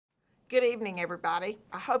Good evening, everybody.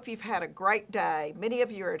 I hope you've had a great day. Many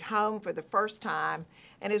of you are at home for the first time,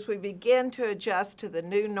 and as we begin to adjust to the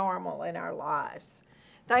new normal in our lives.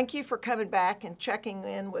 Thank you for coming back and checking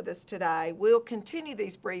in with us today. We'll continue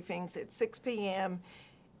these briefings at 6 p.m.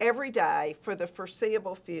 every day for the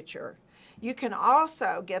foreseeable future. You can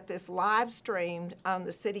also get this live streamed on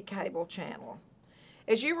the City Cable channel.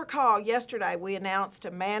 As you recall, yesterday we announced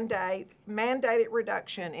a mandated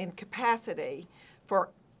reduction in capacity for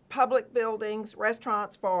public buildings,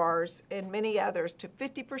 restaurants, bars, and many others to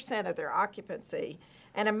 50% of their occupancy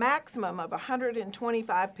and a maximum of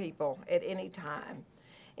 125 people at any time.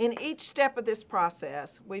 In each step of this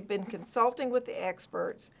process, we've been consulting with the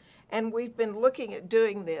experts, and we've been looking at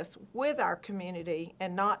doing this with our community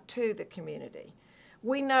and not to the community.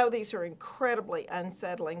 We know these are incredibly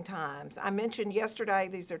unsettling times. I mentioned yesterday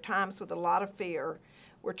these are times with a lot of fear.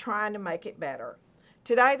 We're trying to make it better.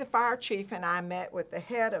 Today, the fire chief and I met with the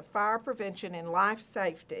head of fire prevention and life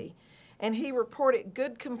safety, and he reported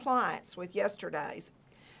good compliance with yesterday's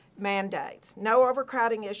mandates. No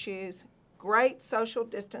overcrowding issues, great social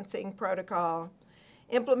distancing protocol,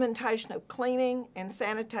 implementation of cleaning and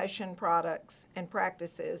sanitation products and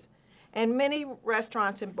practices, and many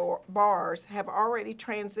restaurants and bars have already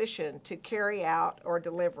transitioned to carry out or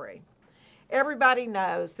delivery. Everybody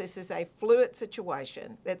knows this is a fluid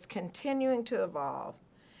situation that's continuing to evolve.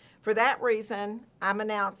 For that reason, I'm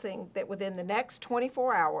announcing that within the next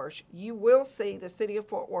 24 hours, you will see the City of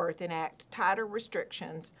Fort Worth enact tighter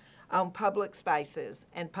restrictions on public spaces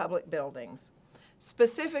and public buildings.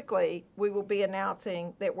 Specifically, we will be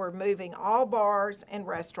announcing that we're moving all bars and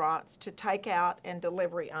restaurants to takeout and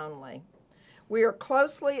delivery only. We are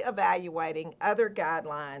closely evaluating other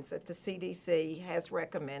guidelines that the CDC has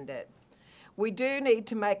recommended. We do need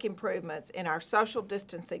to make improvements in our social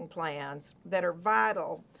distancing plans that are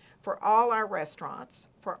vital for all our restaurants,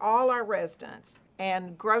 for all our residents,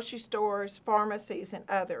 and grocery stores, pharmacies, and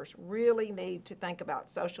others really need to think about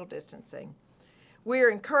social distancing. We are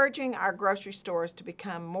encouraging our grocery stores to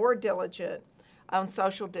become more diligent on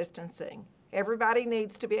social distancing. Everybody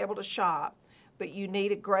needs to be able to shop, but you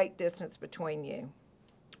need a great distance between you.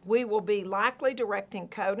 We will be likely directing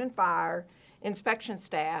code and fire inspection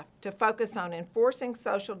staff to focus on enforcing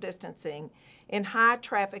social distancing in high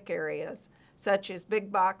traffic areas such as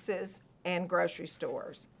big boxes and grocery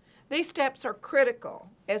stores. These steps are critical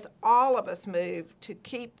as all of us move to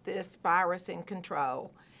keep this virus in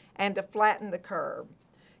control and to flatten the curve.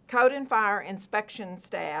 Code and fire inspection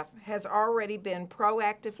staff has already been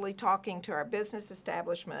proactively talking to our business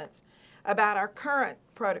establishments about our current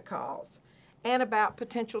protocols and about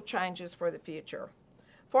potential changes for the future.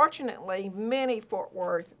 Fortunately, many Fort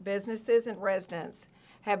Worth businesses and residents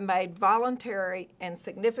have made voluntary and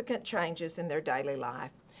significant changes in their daily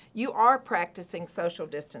life. You are practicing social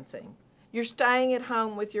distancing. You're staying at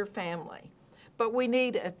home with your family, but we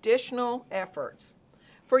need additional efforts.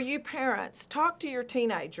 For you parents, talk to your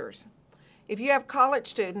teenagers. If you have college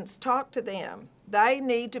students, talk to them. They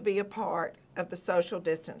need to be a part of the social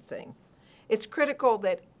distancing. It's critical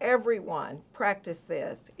that everyone practice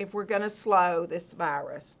this if we're going to slow this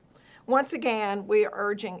virus. Once again, we are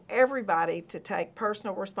urging everybody to take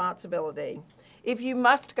personal responsibility. If you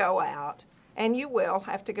must go out, and you will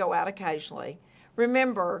have to go out occasionally,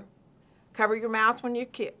 remember, cover your mouth when you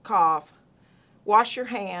cough, wash your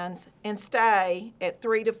hands, and stay at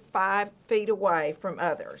 3 to 5 feet away from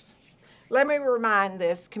others. Let me remind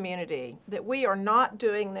this community that we are not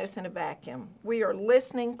doing this in a vacuum. We are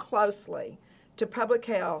listening closely to public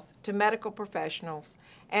health, to medical professionals,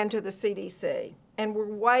 and to the CDC. And we're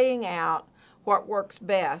weighing out what works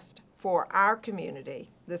best for our community,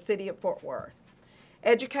 the City of Fort Worth.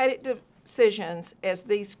 Educated decisions as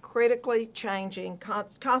these critically changing,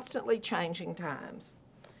 constantly changing times.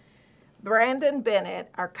 Brandon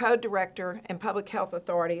Bennett, our Code Director and Public Health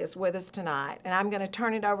Authority, is with us tonight, and I'm going to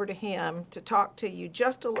turn it over to him to talk to you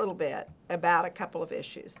just a little bit about a couple of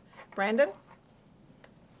issues. Brandon?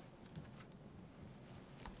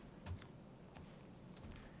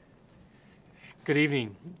 Good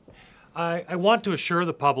evening. I want to assure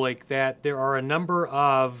the public that there are a number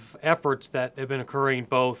of efforts that have been occurring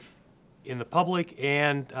both in the public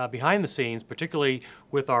and behind the scenes, particularly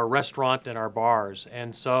with our restaurant and our bars.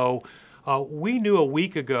 And so we knew a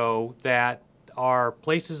week ago that our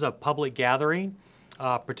places of public gathering,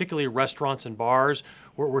 particularly restaurants and bars,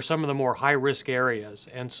 were some of the more high-risk areas.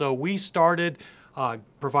 And so we started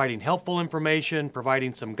providing helpful information,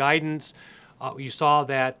 providing some guidance You saw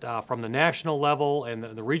that from the national level and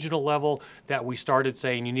the regional level that we started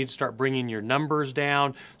saying you need to start bringing your numbers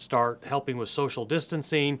down, start helping with social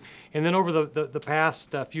distancing. And then over the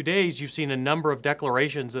past few days, you've seen a number of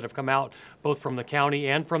declarations that have come out both from the county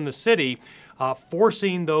and from the city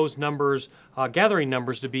forcing those numbers, gathering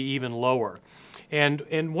numbers to be even lower.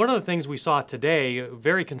 And one of the things we saw today,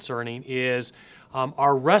 very concerning, is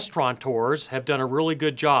our restaurateurs have done a really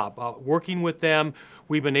good job. Working with them,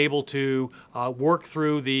 we've been able to work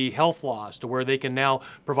through the health laws to where they can now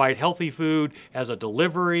provide healthy food as a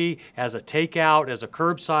delivery, as a takeout, as a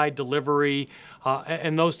curbside delivery,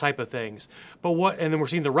 and those type of things. And then we're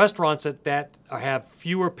seeing the restaurants that have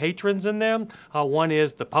fewer patrons in them. One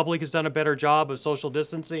is the public has done a better job of social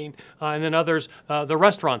distancing, and then others, the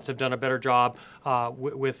restaurants have done a better job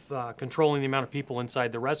with controlling the amount of people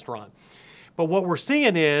inside the restaurant. But what we're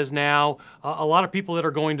seeing is now a lot of people that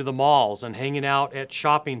are going to the malls and hanging out at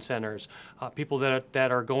shopping centers, people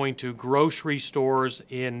that are going to grocery stores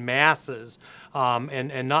in masses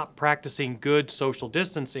and not practicing good social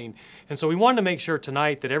distancing. And so we wanted to make sure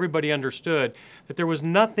tonight that everybody understood that there was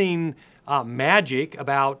nothing magic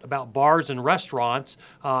about bars and restaurants,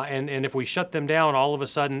 and if we shut them down, all of a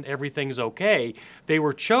sudden everything's okay. They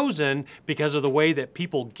were chosen because of the way that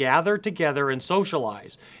people gather together and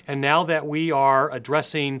socialize. And now that we are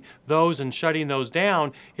addressing those and shutting those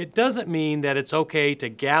down, it doesn't mean that it's okay to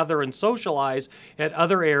gather and socialize at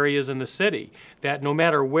other areas in the city. That no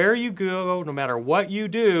matter where you go, no matter what you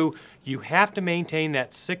do, you have to maintain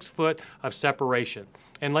that 6 foot of separation.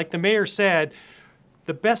 And like the mayor said,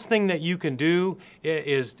 the best thing that you can do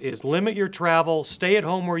is limit your travel, stay at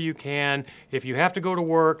home where you can. If you have to go to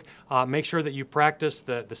work, make sure that you practice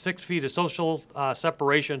the 6 feet of social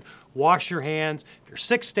separation. Wash your hands. If you're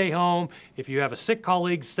sick, stay home. If you have a sick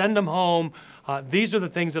colleague, send them home. These are the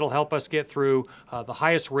things that will help us get through the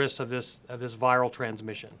highest risks of this viral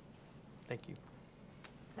transmission. Thank you.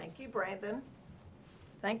 Thank you, Brandon.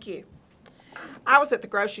 Thank you. I was at the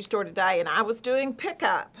grocery store today and I was doing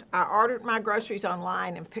pickup. I ordered my groceries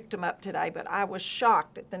online and picked them up today, but I was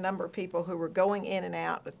shocked at the number of people who were going in and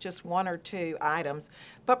out with just 1 or 2 items,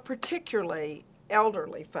 but particularly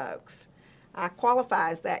elderly folks. I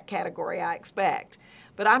qualify as that category, I expect.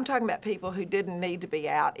 But I'm talking about people who didn't need to be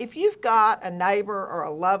out. If you've got a neighbor or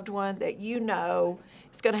a loved one that you know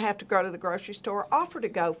is going to have to go to the grocery store, offer to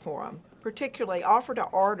go for them. Particularly, offer to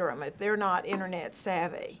order them if they're not internet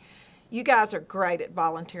savvy. You guys are great at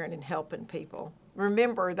volunteering and helping people.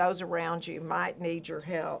 Remember, those around you might need your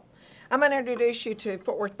help. I'm going to introduce you to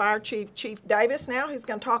Fort Worth Fire Chief, Chief Davis now, who's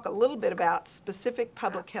going to talk a little bit about specific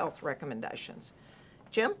public health recommendations.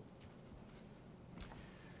 Jim?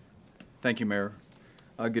 Thank you, Mayor.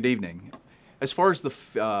 Good evening. As far as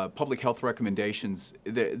the public health recommendations,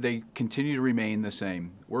 they continue to remain the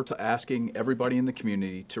same. We're asking everybody in the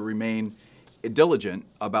community to remain diligent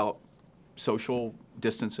about social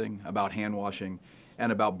distancing, about hand washing,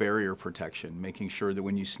 and about barrier protection, making sure that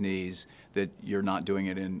when you sneeze that you're not doing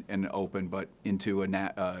it in an open, but into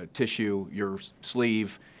a tissue, your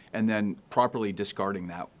sleeve, and then properly discarding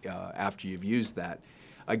that after you've used that.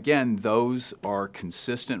 Again, those are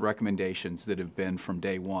consistent recommendations that have been from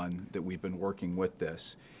day one that we've been working with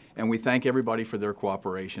this. And we thank everybody for their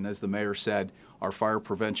cooperation. As the mayor said, our fire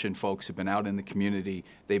prevention folks have been out in the community.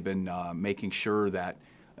 They've been making sure that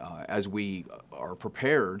as we are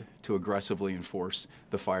prepared to aggressively enforce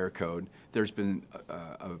the fire code, there's been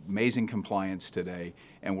amazing compliance today,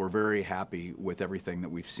 and we're very happy with everything that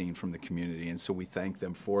we've seen from the community, and so we thank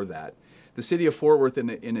them for that. The City of Fort Worth,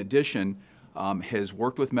 in addition, has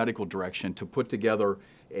worked with Medical Direction to put together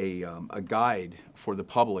a guide for the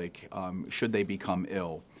public should they become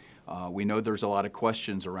ill. We know there's a lot of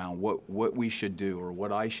questions around what we should do or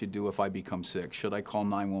what I should do if I become sick. Should I call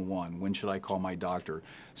 911? When should I call my doctor?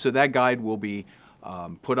 So that guide will be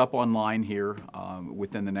put up online here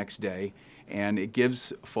within the next day, and it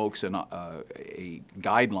gives folks a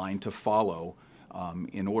guideline to follow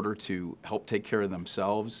in order to help take care of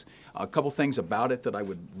themselves. A couple things about it that I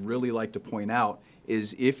would really like to point out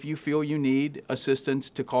is if you feel you need assistance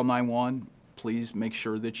to call 911, please make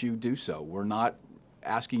sure that you do so. We're not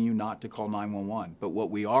asking you not to call 911, but what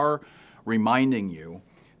we are reminding you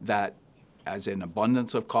that as an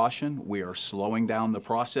abundance of caution, we are slowing down the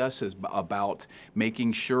process about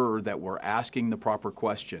making sure that we're asking the proper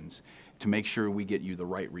questions to make sure we get you the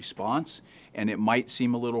right response. And it might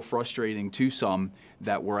seem a little frustrating to some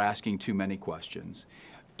that we're asking too many questions.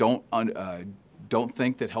 Don't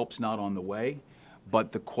think that help's not on the way,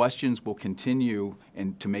 but the questions will continue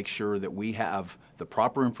and to make sure that we have the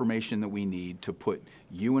proper information that we need to put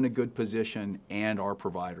you in a good position and our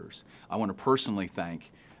providers. I want to personally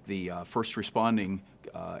thank the first responding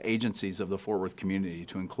agencies of the Fort Worth community,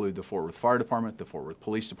 to include the Fort Worth Fire Department, the Fort Worth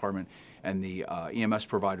Police Department, and the EMS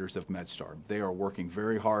providers of MedStar. They are working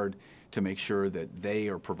very hard to make sure that they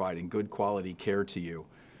are providing good quality care to you.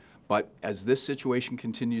 But as this situation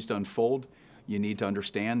continues to unfold, you need to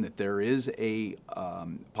understand that there is a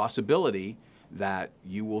possibility that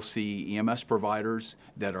you will see EMS providers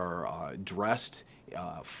that are dressed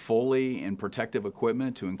fully in protective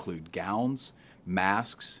equipment, to include gowns,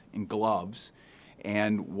 masks, and gloves.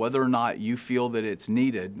 And whether or not you feel that it's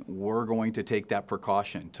needed, we're going to take that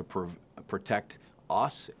precaution to protect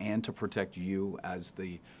us and to protect you as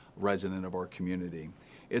the resident of our community.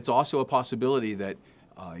 It's also a possibility that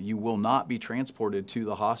you will not be transported to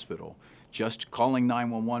the hospital. Just calling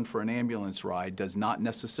 911 for an ambulance ride does not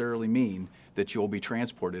necessarily mean that you'll be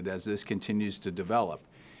transported as this continues to develop.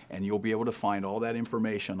 And you'll be able to find all that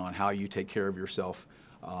information on how you take care of yourself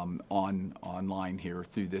online here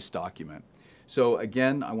through this document. So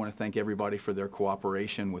again, I want to thank everybody for their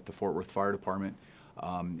cooperation with the Fort Worth Fire Department,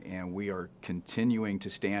 and we are continuing to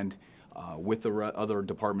stand with the other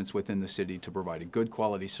departments within the city to provide a good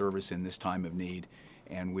quality service in this time of need,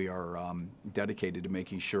 and we are dedicated to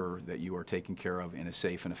making sure that you are taken care of in a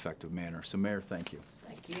safe and effective manner. So Mayor, thank you.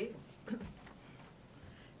 Thank you.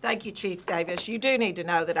 Thank you, Chief Davis. You do need to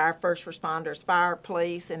know that our first responders, fire,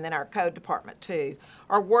 police, and then our code department too,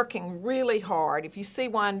 are working really hard. If you see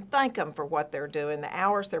one, thank them for what they're doing. The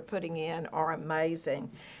hours they're putting in are amazing.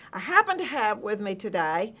 I happen to have with me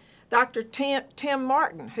today Dr. Tim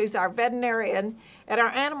Martin, who's our veterinarian at our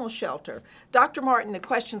animal shelter. Dr. Martin, the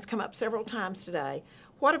questions come up several times today.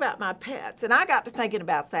 What about my pets? And I got to thinking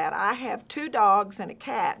about that. I have 2 dogs and a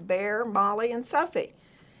cat, Bear, Molly, and Sophie.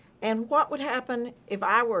 And what would happen if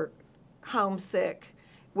I were homesick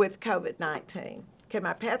with COVID-19? Can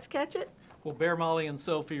my pets catch it? Well, Bear, Molly, and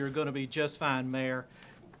Sophie are going to be just fine, Mayor.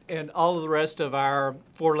 And all of the rest of our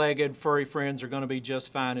 4-legged furry friends are going to be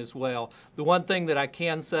just fine as well. The one thing that I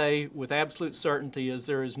can say with absolute certainty is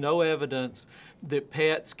there is no evidence that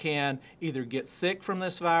pets can either get sick from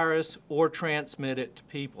this virus or transmit it to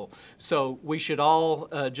people. So we should all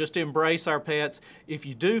just embrace our pets. If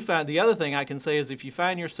you do find, the other thing I can say is if you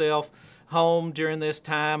find yourself home during this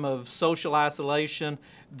time of social isolation,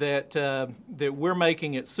 that we're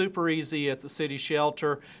making it super easy at the city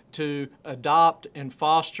shelter to adopt and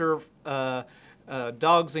foster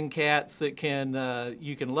dogs and cats that can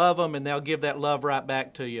you can love them and they'll give that love right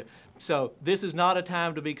back to you. So this is not a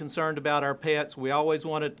time to be concerned about our pets. We always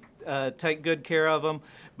want to take good care of them,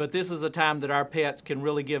 but this is a time that our pets can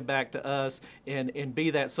really give back to us and be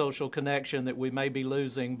that social connection that we may be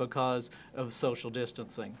losing because of social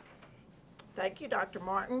distancing. Thank you, Dr.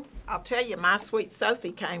 Martin. I'll tell you, my sweet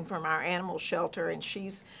Sophie came from our animal shelter, and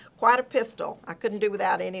she's quite a pistol. I couldn't do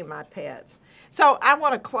without any of my pets. So I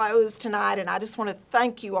want to close tonight, and I just want to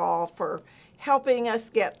thank you all for helping us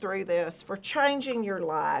get through this, for changing your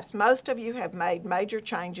lives. Most of you have made major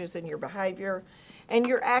changes in your behavior, and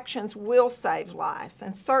your actions will save lives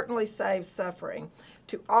and certainly save suffering.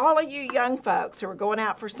 To all of you young folks who are going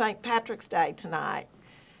out for St. Patrick's Day tonight,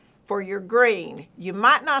 for your green, you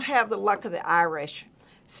might not have the luck of the Irish.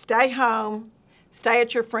 Stay home, stay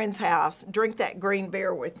at your friend's house, drink that green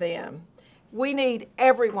beer with them. We need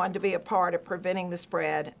everyone to be a part of preventing the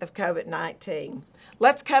spread of COVID-19.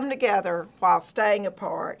 Let's come together while staying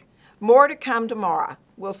apart. More to come tomorrow.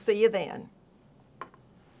 We'll see you then.